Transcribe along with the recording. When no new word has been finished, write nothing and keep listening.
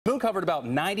Moon covered about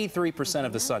 93%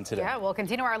 of the sun today. Yeah, we'll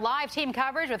continue our live team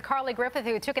coverage with Carly Griffith,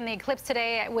 who took in the eclipse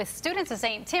today with students at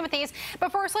St. Timothy's.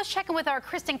 But first, let's check in with our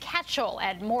Kristen Catchell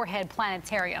at Morehead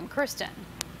Planetarium. Kristen.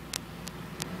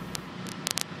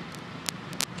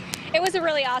 It was a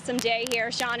really awesome day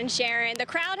here, Sean and Sharon. The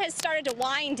crowd has started to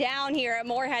wind down here at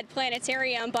Morehead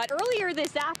Planetarium, but earlier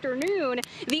this afternoon,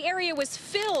 the area was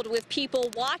filled with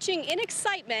people watching in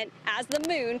excitement as the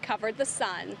moon covered the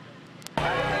sun.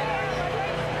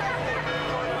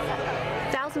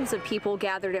 Thousands of people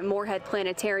gathered at Morehead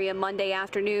Planetarium Monday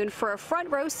afternoon for a front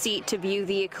row seat to view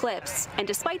the eclipse. And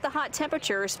despite the hot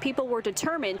temperatures, people were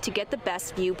determined to get the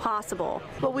best view possible.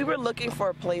 Well, we were looking for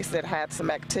a place that had some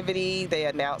activity. They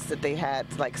announced that they had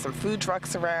like some food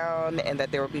trucks around and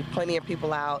that there would be plenty of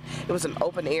people out. It was an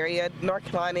open area. North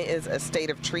Carolina is a state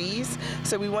of trees,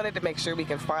 so we wanted to make sure we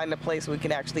can find a place where we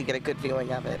can actually get a good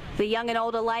viewing of it. The young and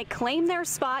old alike claimed their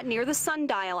spot near the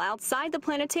sundial outside the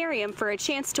planetarium for a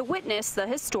chance to witness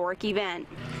the historic event.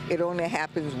 It only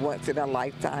happens once in a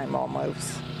lifetime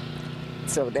almost.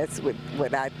 So that's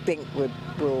what I think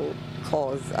will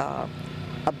cause a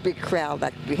big crowd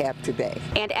like we have today.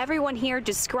 And everyone here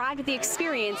described the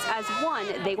experience as one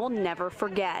they will never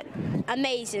forget.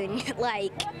 Amazing.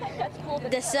 Like,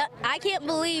 the sun, I can't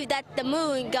believe that the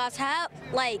moon got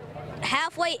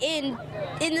halfway in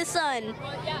the sun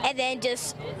and then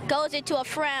just goes into a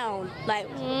frown. Like,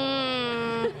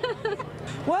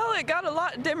 Well, it got a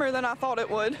lot dimmer than I thought it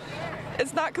would.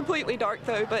 It's not completely dark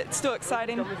though, but it's still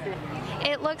exciting.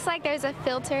 It looks like there's a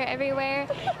filter everywhere,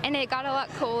 and it got a lot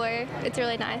cooler. It's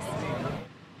really nice.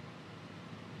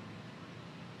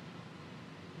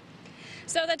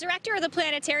 So the director of the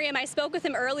planetarium, I spoke with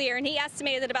him earlier, and he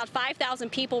estimated that about 5,000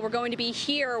 people were going to be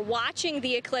here watching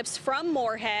the eclipse from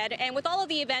Morehead. And with all of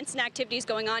the events and activities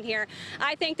going on here,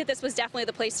 I think that this was definitely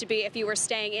the place to be if you were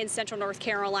staying in central North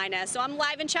Carolina. So I'm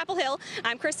live in Chapel Hill.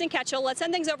 I'm Kristen Catchell. Let's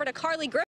send things over to Carly Griffith.